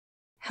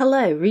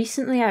Hello,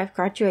 recently I've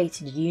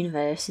graduated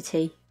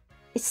university.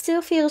 It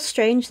still feels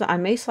strange that I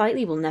most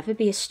likely will never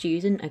be a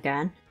student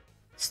again.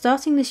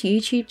 Starting this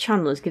YouTube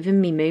channel has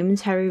given me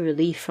momentary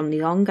relief from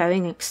the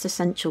ongoing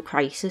existential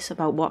crisis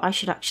about what I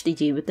should actually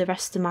do with the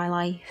rest of my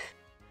life.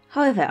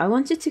 However, I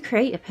wanted to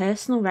create a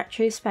personal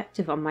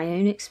retrospective on my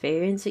own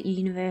experience at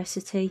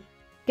university.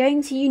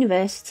 Going to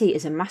university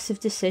is a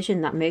massive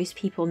decision that most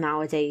people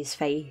nowadays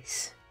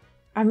face.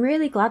 I'm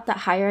really glad that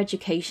higher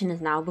education has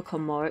now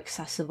become more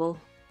accessible.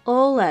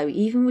 Although,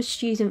 even with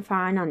student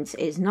finance,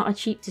 it is not a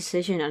cheap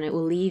decision and it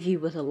will leave you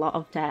with a lot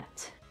of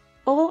debt.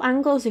 All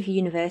angles of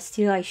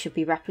university life should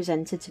be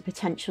represented to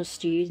potential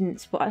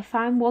students, but I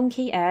find one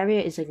key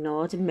area is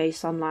ignored in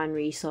most online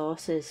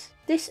resources.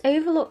 This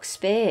overlooked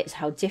sphere is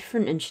how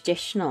different and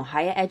traditional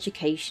higher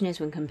education is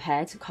when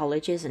compared to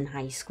colleges and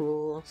high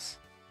schools.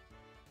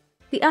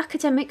 The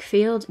academic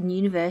field and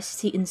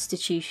university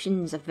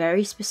institutions have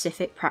very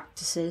specific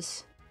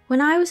practices. When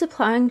I was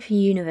applying for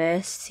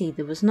university,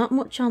 there was not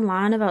much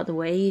online about the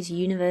ways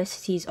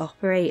universities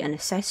operate and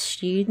assess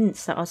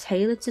students that are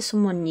tailored to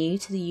someone new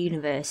to the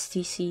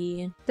university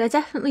scene. There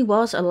definitely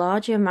was a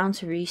larger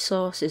amount of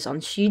resources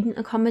on student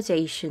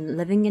accommodation,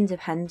 living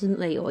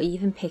independently, or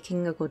even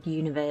picking a good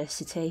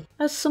university.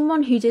 As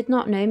someone who did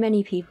not know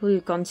many people who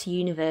had gone to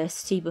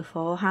university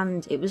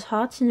beforehand, it was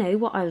hard to know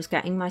what I was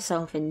getting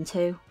myself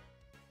into.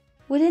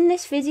 Within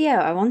this video,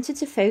 I wanted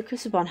to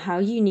focus upon how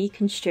unique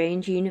and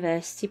strange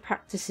university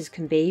practices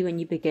can be when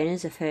you begin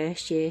as a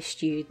first year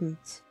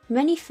student.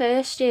 Many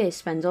first years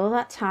spend all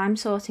that time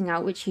sorting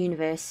out which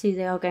university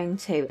they are going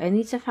to,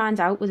 only to find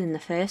out within the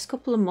first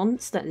couple of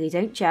months that they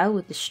don't gel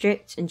with the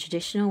strict and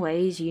traditional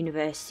ways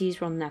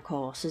universities run their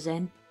courses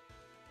in.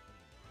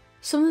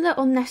 Some of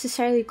the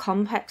unnecessarily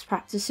complex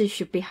practices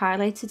should be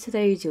highlighted to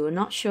those who are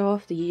not sure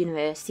if the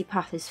university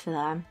path is for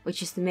them,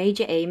 which is the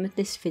major aim of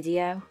this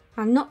video.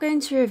 I'm not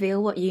going to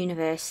reveal what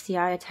university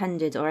I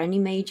attended or any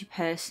major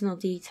personal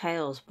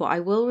details, but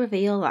I will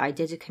reveal that I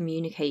did a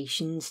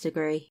communications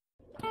degree.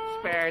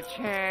 Spare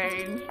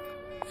change,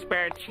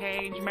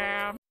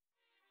 ma'am.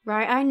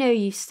 Right, I know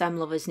you STEM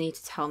lovers need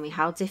to tell me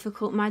how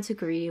difficult my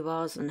degree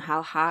was and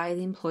how high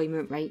the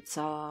employment rates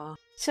are.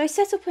 So I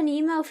set up an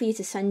email for you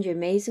to send your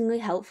amazingly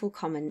helpful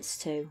comments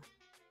to.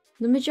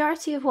 The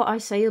majority of what I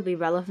say will be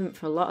relevant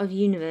for a lot of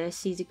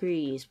university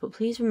degrees, but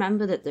please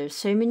remember that there are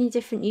so many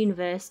different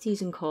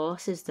universities and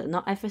courses that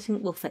not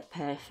everything will fit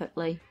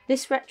perfectly.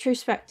 This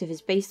retrospective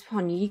is based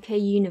upon UK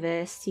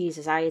universities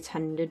as I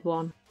attended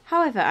one.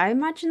 However, I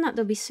imagine that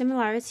there'll be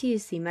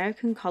similarities to the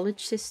American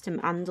college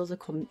system and other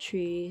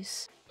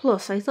countries.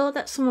 Plus, I thought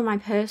that some of my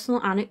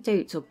personal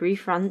anecdotes or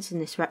brief rants in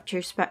this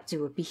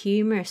retrospective would be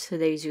humorous for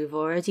those who have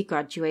already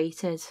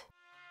graduated.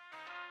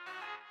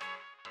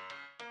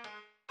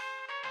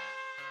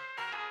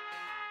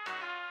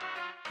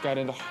 Got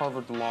into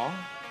Harvard Law.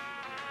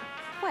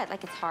 What,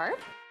 like it's hard?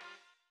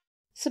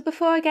 So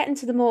before I get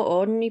into the more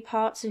ordinary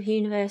parts of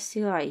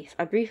university life,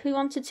 I briefly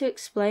wanted to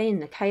explain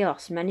the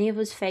chaos many of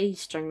us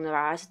faced during the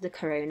rise of the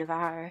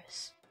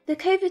coronavirus. The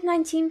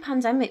COVID-19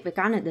 pandemic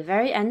began at the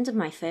very end of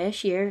my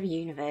first year of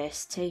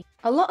university.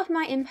 A lot of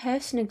my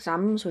in-person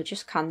exams were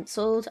just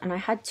cancelled and I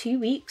had 2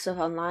 weeks of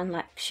online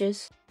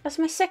lectures. As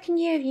my second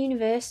year of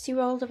university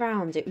rolled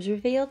around, it was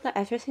revealed that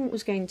everything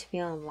was going to be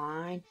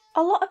online.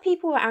 A lot of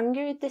people were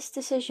angry with this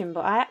decision,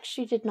 but I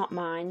actually did not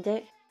mind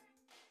it.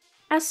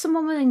 As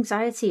someone with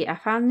anxiety, I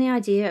found the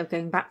idea of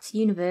going back to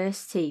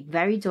university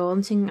very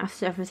daunting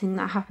after everything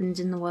that happened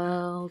in the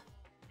world.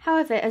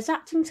 However,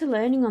 adapting to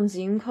learning on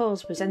Zoom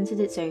calls presented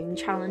its own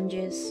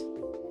challenges.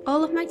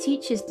 All of my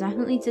teachers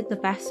definitely did the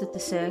best of the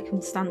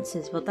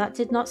circumstances, but that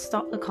did not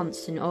stop the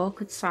constant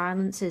awkward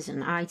silences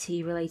and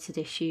IT-related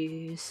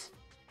issues.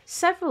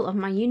 Several of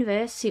my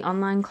university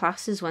online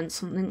classes went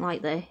something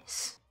like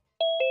this.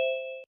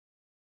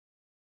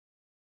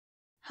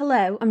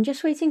 Hello, I'm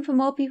just waiting for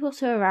more people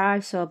to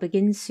arrive, so I'll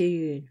begin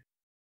soon.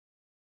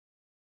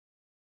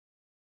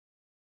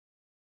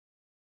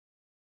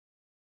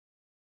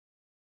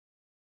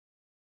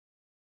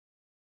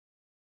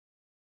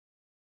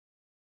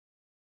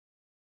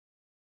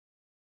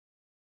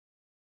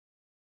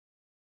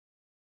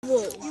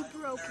 Whoa, you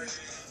broke it.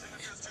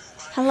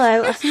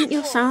 Hello, I think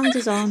your sound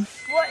is on.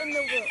 What in the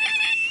world?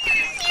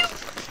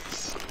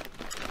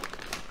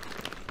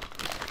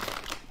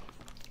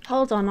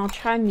 Hold on, I'll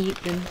try and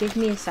mute them. Give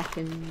me a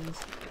second.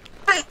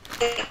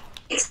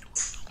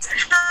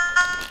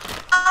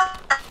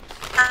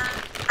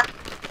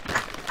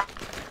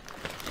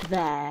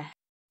 There.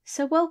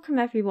 So welcome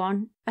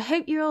everyone. I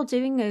hope you're all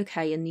doing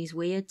okay in these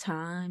weird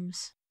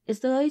times. Is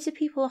there loads of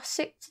people off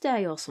sick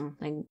today or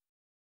something?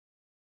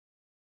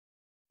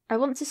 I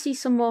want to see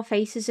some more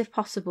faces if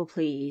possible,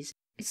 please.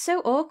 It's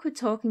so awkward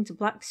talking to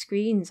black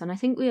screens and I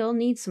think we all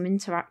need some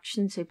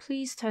interaction, so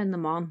please turn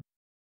them on.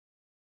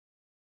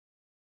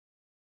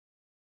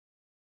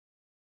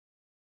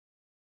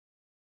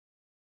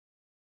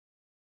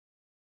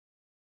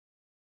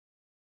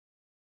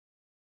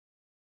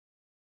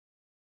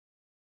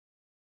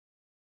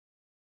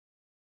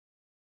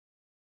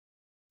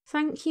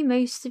 Thank you,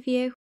 most of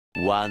you.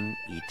 One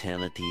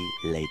eternity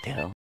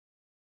later.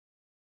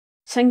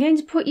 So I'm going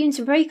to put you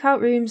into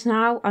breakout rooms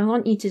now. I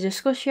want you to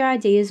discuss your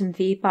ideas and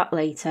feedback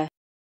later.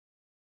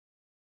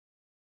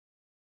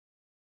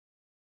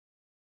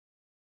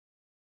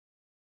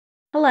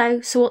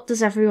 Hello, so what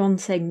does everyone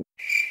think?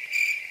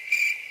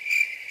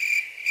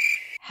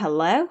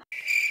 Hello?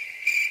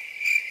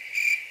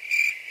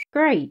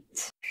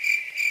 Great.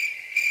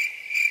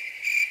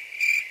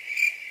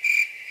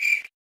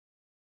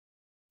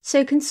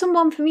 So can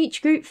someone from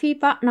each group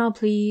feedback now,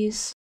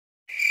 please?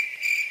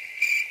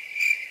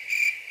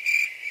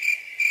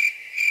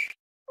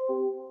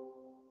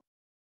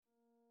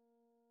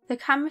 The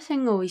camera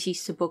thing always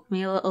used to bug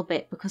me a little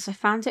bit because I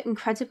found it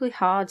incredibly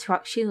hard to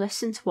actually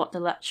listen to what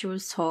the lecturer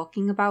was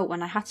talking about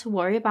when I had to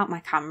worry about my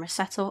camera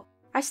setup.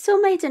 I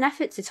still made an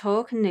effort to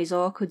talk in those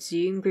awkward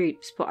Zoom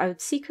groups, but I would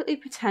secretly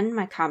pretend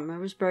my camera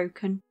was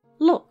broken.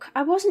 Look,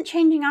 I wasn't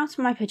changing out of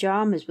my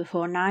pyjamas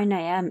before 9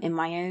 AM in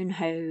my own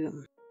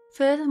home.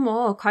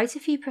 Furthermore, quite a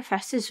few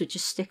professors would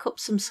just stick up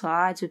some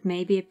slides with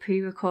maybe a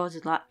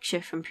pre-recorded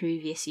lecture from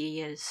previous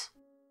years.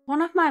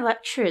 One of my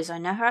lecturers I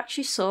never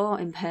actually saw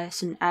in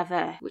person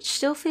ever, which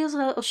still feels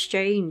a little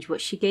strange,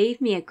 but she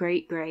gave me a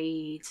great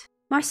grade.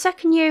 My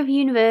second year of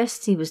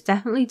university was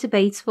definitely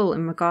debatable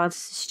in regards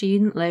to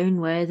student loan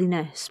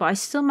worthiness, but I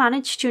still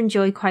managed to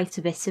enjoy quite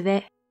a bit of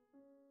it.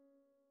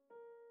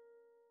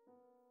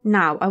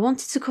 Now, I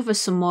wanted to cover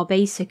some more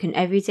basic and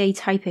everyday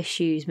type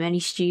issues many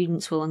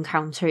students will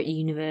encounter at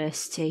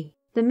university.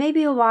 There may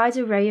be a wide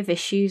array of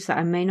issues that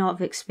I may not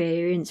have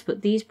experienced,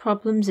 but these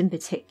problems in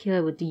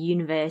particular with the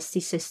university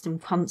system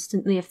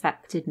constantly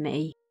affected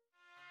me.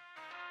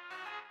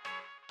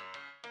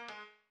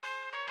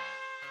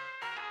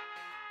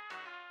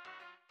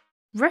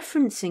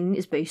 Referencing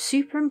is both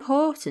super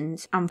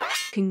important and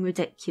f***ing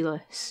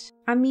ridiculous.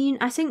 I mean,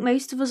 I think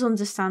most of us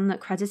understand that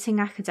crediting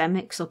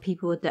academics or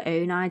people with their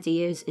own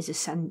ideas is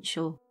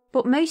essential,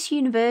 but most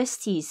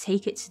universities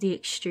take it to the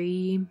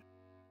extreme.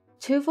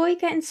 To avoid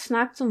getting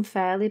snagged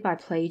unfairly by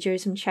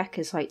plagiarism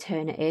checkers like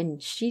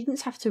Turnitin,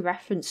 students have to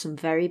reference some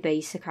very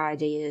basic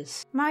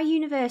ideas. My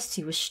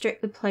university was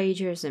strict with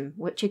plagiarism,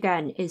 which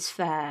again is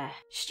fair.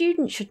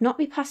 Students should not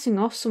be passing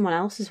off someone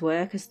else's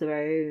work as their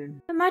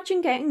own.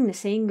 Imagine getting the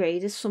same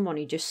grade as someone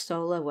who just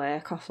stole their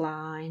work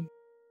offline.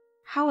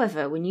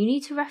 However, when you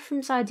need to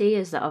reference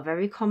ideas that are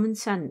very common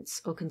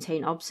sense or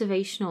contain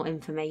observational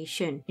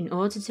information in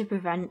order to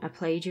prevent a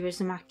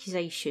plagiarism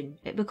accusation,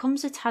 it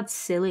becomes a tad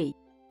silly.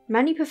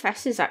 Many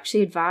professors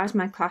actually advise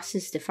my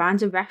classes to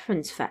find a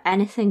reference for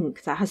anything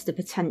that has the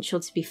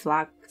potential to be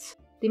flagged.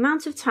 The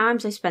amount of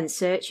times I spent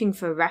searching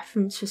for a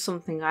reference for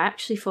something I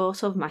actually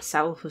thought of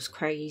myself was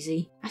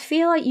crazy. I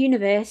feel like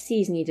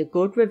universities need a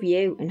good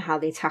review in how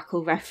they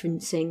tackle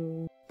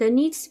referencing. There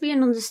needs to be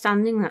an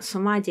understanding that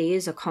some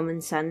ideas are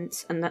common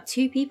sense and that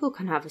two people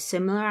can have a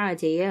similar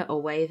idea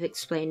or way of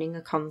explaining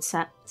a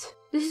concept.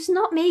 This is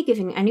not me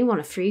giving anyone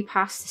a free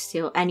pass to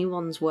steal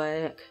anyone's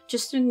work,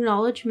 just an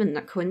acknowledgement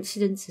that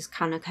coincidences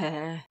can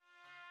occur.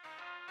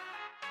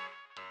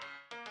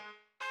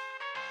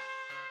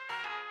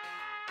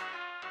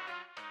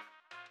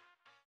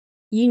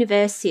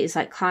 University is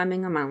like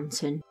climbing a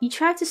mountain. You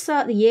try to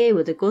start the year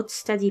with a good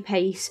steady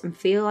pace and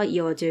feel like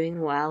you're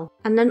doing well,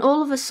 and then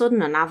all of a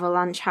sudden an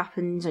avalanche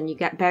happens and you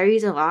get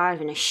buried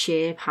alive in a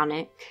sheer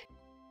panic.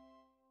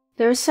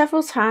 There are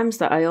several times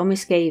that I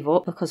almost gave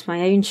up because my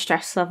own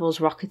stress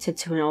levels rocketed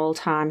to an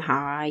all-time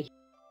high.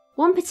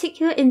 One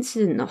particular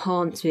incident that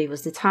haunts me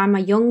was the time my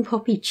young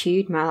puppy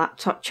chewed my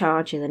laptop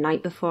charger the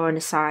night before an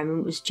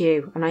assignment was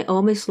due, and I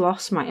almost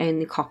lost my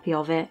only copy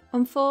of it.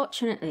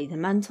 Unfortunately, the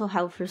mental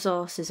health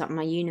resources at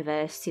my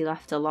university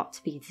left a lot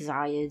to be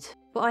desired,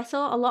 but I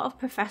thought a lot of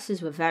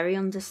professors were very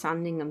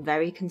understanding and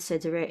very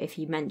considerate if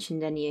you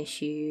mentioned any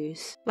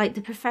issues. Like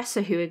the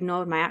professor who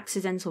ignored my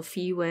accidental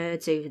few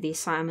words over the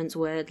assignment's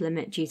word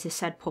limit due to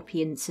said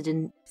puppy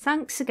incident.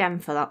 Thanks again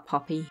for that,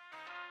 Poppy.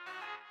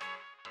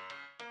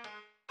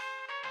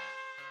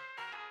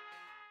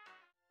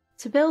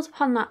 To build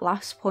upon that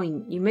last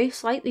point, you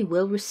most likely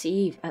will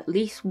receive at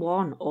least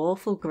one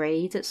awful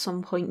grade at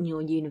some point in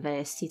your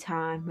university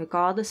time,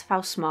 regardless of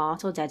how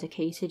smart or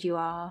dedicated you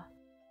are.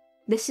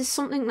 This is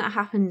something that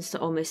happens to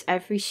almost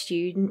every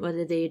student,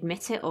 whether they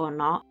admit it or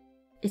not.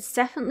 It's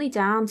definitely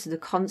down to the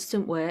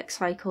constant work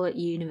cycle at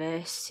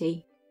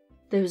university.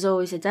 There is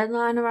always a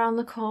deadline around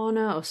the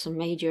corner, or some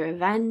major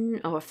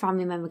event, or a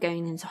family member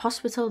going into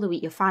hospital the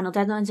week your final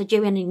deadlines are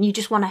due in and you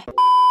just want to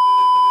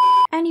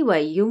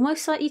Anyway, you'll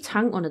most likely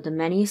tank one of the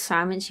many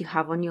assignments you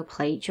have on your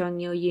plate during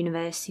your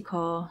university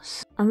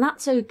course. And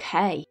that's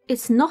okay.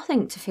 It's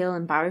nothing to feel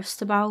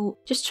embarrassed about.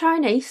 Just try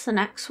and ace the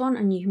next one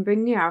and you can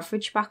bring your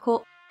average back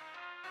up.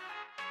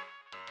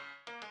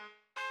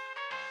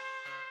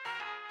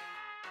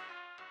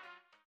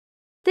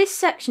 This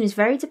section is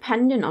very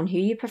dependent on who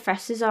your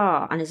professors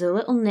are and is a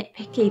little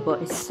nitpicky,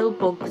 but it still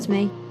bugs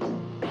me.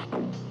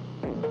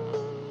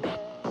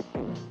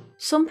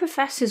 Some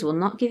professors will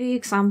not give you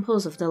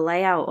examples of the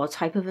layout or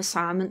type of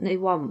assignment they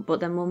want, but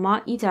then will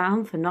mark you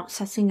down for not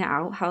setting it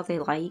out how they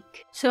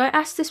like. So I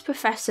asked this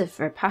professor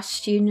for a past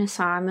student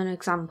assignment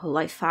example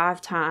like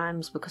 5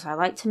 times because I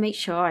like to make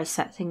sure I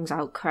set things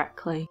out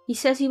correctly. He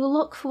says he will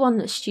look for one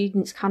that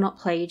students cannot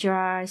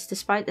plagiarise,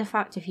 despite the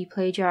fact if you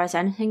plagiarise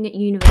anything at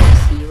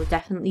university you will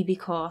definitely be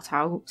caught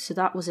out, so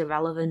that was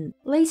irrelevant.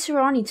 Later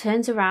on he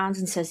turns around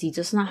and says he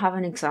does not have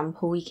an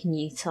example we can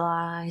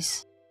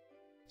utilise.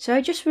 So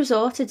I just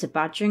resorted to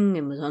badgering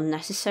him with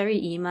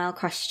unnecessary email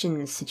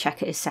questions to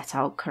check it is set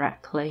out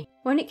correctly.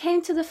 When it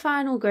came to the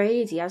final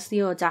grade, he has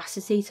the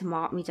audacity to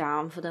mark me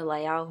down for the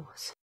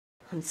layout.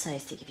 I'm so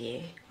sick of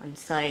you. I'm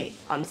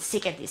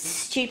sick of this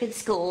stupid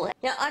school.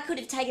 Now, I could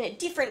have taken a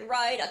different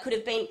road. I could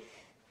have been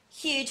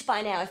huge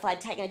by now if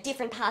I'd taken a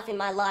different path in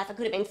my life. I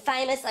could have been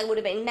famous. I would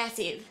have been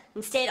massive.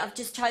 Instead, I've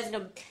just chosen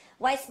to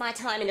waste my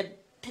time in a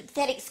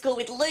pathetic school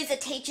with loser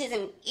teachers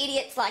and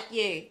idiots like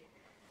you.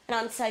 And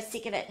I'm so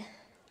sick of it.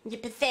 You're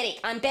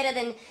pathetic. I'm better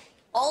than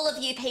all of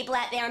you people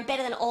out there. I'm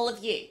better than all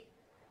of you.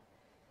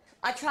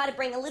 I try to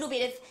bring a little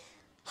bit of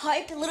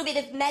hope, a little bit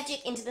of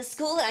magic into the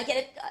school, and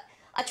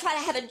I try to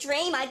have a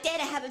dream. I dare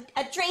to have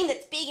a dream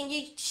that's big, and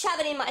you shove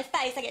it in my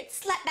face. I get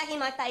slapped back in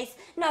my face.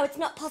 No, it's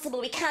not possible.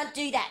 We can't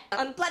do that.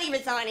 I'm bloody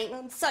resigning.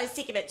 I'm so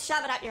sick of it.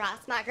 Shove it up your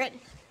ass, Margaret.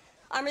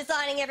 I'm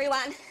resigning,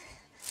 everyone.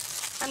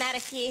 I'm out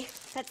of here.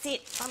 That's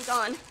it. I'm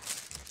gone.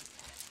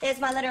 There's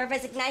my letter of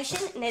resignation,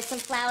 and there's some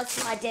flowers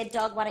for my dead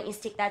dog. Why don't you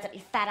stick those up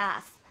your fat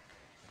ass?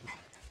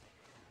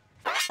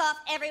 F off,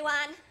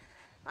 everyone.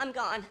 I'm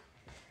gone.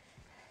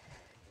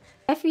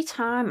 Every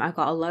time I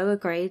got a lower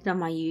grade than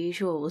my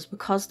usual was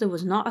because there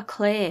was not a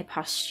clear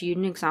past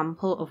student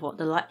example of what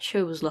the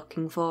lecturer was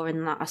looking for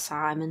in that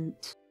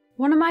assignment.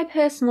 One of my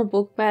personal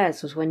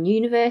bugbears was when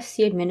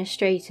university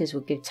administrators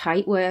would give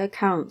tight word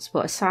counts,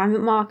 but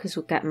assignment markers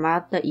would get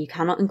mad that you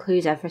cannot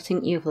include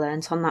everything you've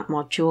learnt on that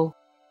module.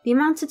 The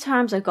amount of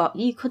times I got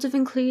 "you could have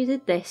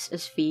included this"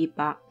 as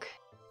feedback,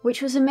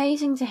 which was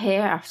amazing to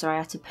hear after I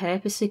had to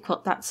purposely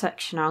cut that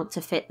section out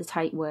to fit the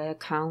tight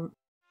word count.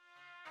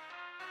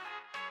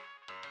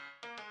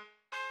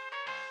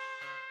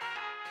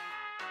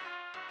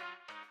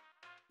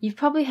 You've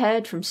probably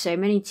heard from so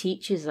many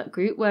teachers that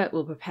group work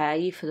will prepare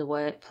you for the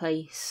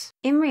workplace.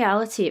 In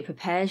reality, it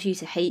prepares you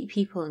to hate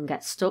people and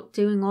get stuck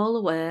doing all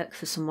the work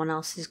for someone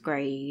else's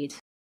grade.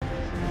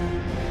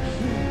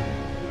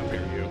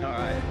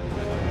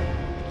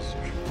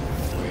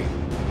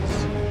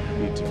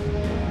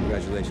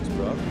 Congratulations,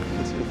 bro.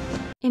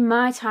 In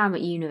my time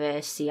at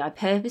university, I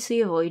purposely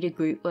avoided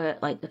group work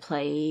like the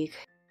plague.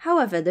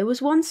 However, there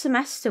was one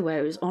semester where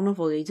it was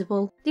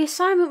unavoidable. The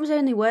assignment was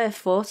only worth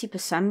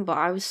 40%, but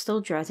I was still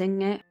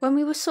dreading it. When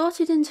we were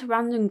sorted into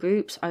random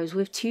groups, I was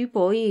with 2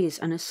 boys,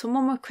 and as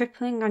someone with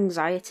crippling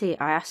anxiety,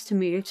 I asked to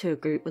move to a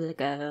group with a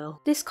girl.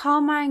 This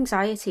calmed my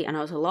anxiety and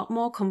I was a lot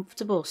more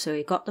comfortable, so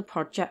we got the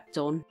project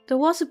done. There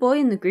was a boy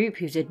in the group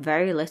who did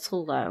very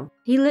little though.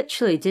 He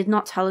literally did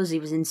not tell us he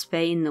was in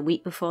Spain the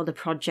week before the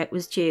project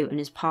was due and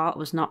his part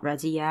was not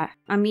ready yet.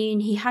 I mean,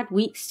 he had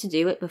weeks to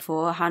do it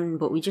beforehand,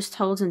 but we just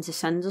told him to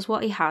send us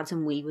what he had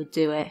and we would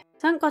do it.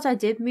 Thank God I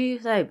did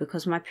move though,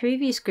 because my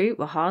previous group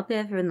were hardly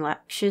ever in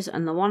lectures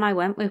and the one I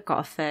went with got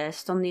a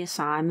first on the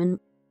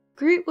assignment.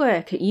 Group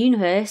work at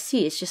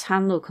university is just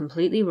handled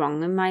completely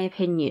wrong in my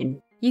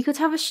opinion. You could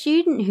have a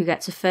student who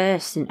gets a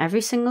first in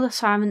every single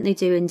assignment they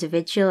do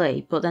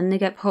individually, but then they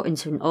get put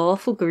into an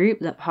awful group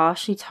that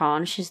partially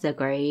tarnishes their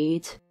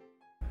grade.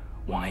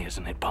 Why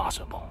isn't it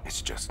possible?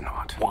 It's just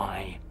not.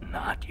 Why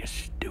not, you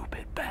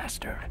stupid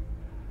bastard?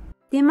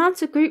 The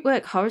amount of group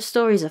work horror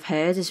stories I've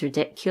heard is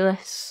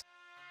ridiculous.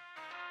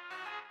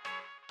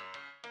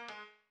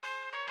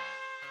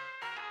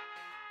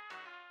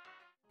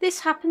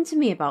 This happened to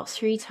me about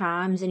 3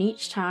 times and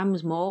each time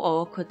was more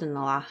awkward than the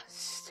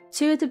last.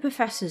 2 of the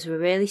professors were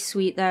really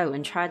sweet though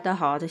and tried their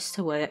hardest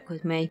to work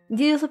with me.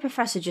 The other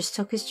professor just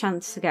took his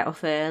chance to get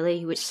off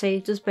early, which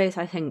saved us both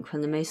I think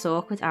from the most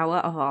awkward hour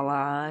of our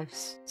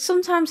lives.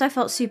 Sometimes I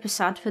felt super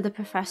sad for the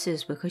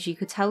professors because you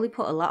could tell they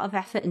put a lot of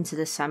effort into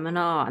the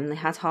seminar and they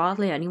had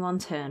hardly anyone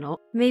turn up.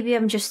 Maybe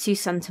I'm just too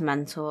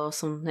sentimental or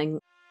something.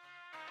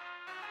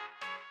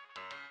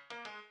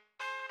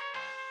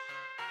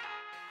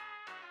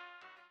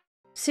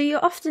 So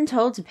you're often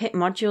told to pick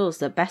modules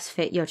that best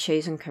fit your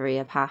chosen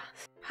career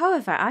path.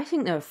 However, I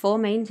think there are 4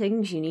 main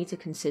things you need to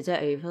consider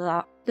over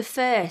that. The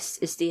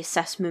first is the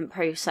assessment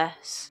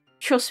process.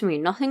 Trust me,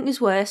 nothing is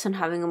worse than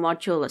having a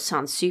module that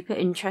sounds super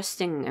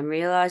interesting and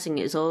realising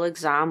it is all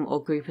exam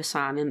or group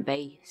assignment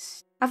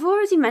based. I've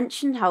already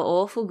mentioned how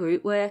awful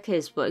group work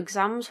is, but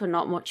exams were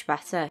not much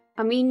better.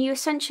 I mean, you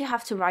essentially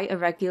have to write a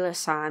regular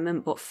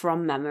assignment but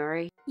from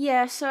memory.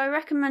 Yeah, so I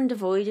recommend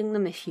avoiding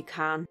them if you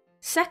can.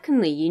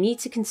 Secondly, you need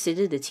to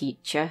consider the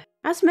teacher.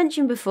 As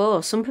mentioned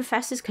before, some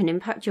professors can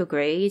impact your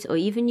grade or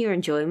even your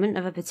enjoyment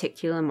of a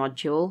particular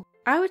module.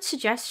 I would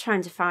suggest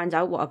trying to find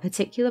out what a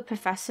particular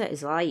professor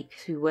is like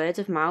through word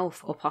of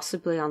mouth or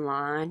possibly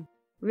online.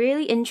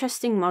 Really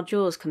interesting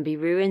modules can be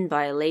ruined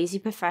by a lazy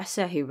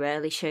professor who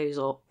rarely shows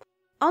up.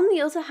 On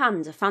the other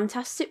hand, a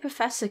fantastic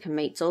professor can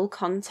make dull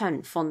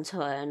content fun to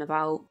learn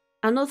about.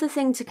 Another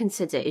thing to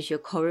consider is your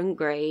current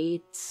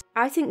grades.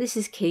 I think this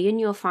is key in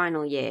your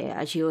final year,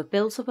 as you have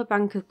built up a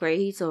bank of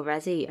grades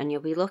already and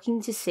you'll be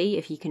looking to see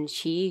if you can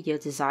achieve your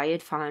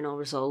desired final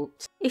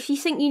result. If you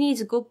think you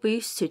need a good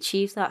boost to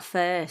achieve that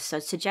first,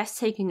 I'd suggest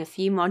taking a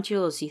few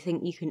modules you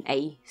think you can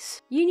ace.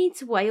 You need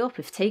to weigh up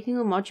if taking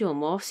a module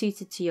more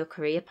suited to your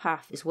career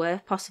path is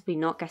worth possibly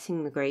not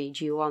getting the grade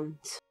you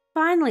want.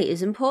 Finally, it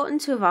is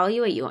important to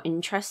evaluate your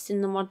interest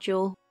in the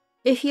module.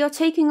 If you're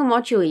taking a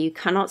module you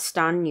cannot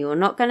stand, you're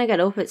not going to get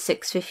up at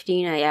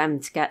 6:15 AM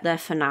to get there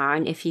for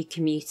 9 if you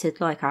commuted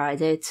like I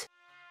did.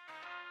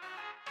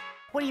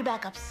 What are your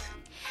backups?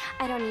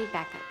 I don't need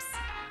backups.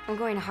 I'm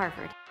going to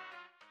Harvard.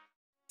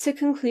 To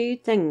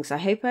conclude things, I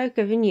hope I've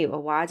given you a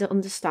wider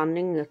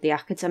understanding of the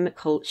academic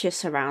culture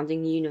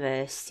surrounding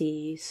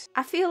universities.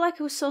 I feel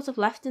like I was sort of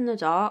left in the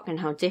dark on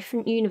how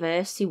different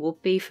university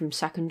would be from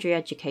secondary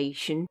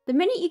education. The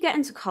minute you get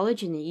into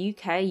college in the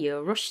UK,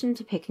 you're rushed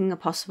into picking a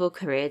possible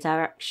career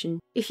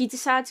direction. If you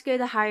decide to go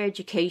the higher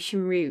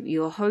education route,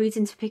 you are hurried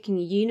into picking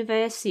a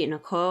university and a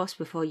course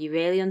before you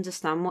really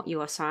understand what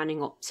you are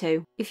signing up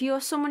to. If you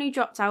are someone who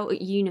dropped out at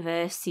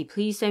university,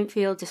 please don't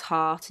feel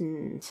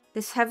disheartened.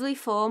 This heavily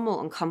formal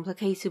and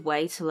complicated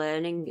way to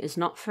learning is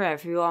not for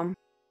everyone.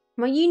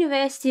 My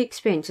university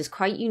experience is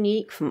quite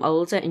unique from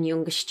older and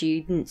younger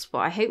students, but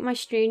I hope my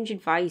strange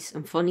advice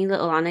and funny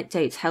little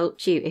anecdotes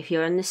helped you if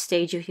you're in this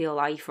stage of your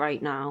life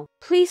right now.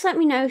 Please let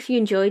me know if you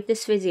enjoyed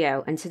this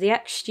video, and to the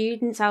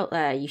ex-students out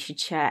there, you should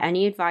share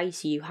any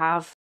advice you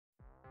have.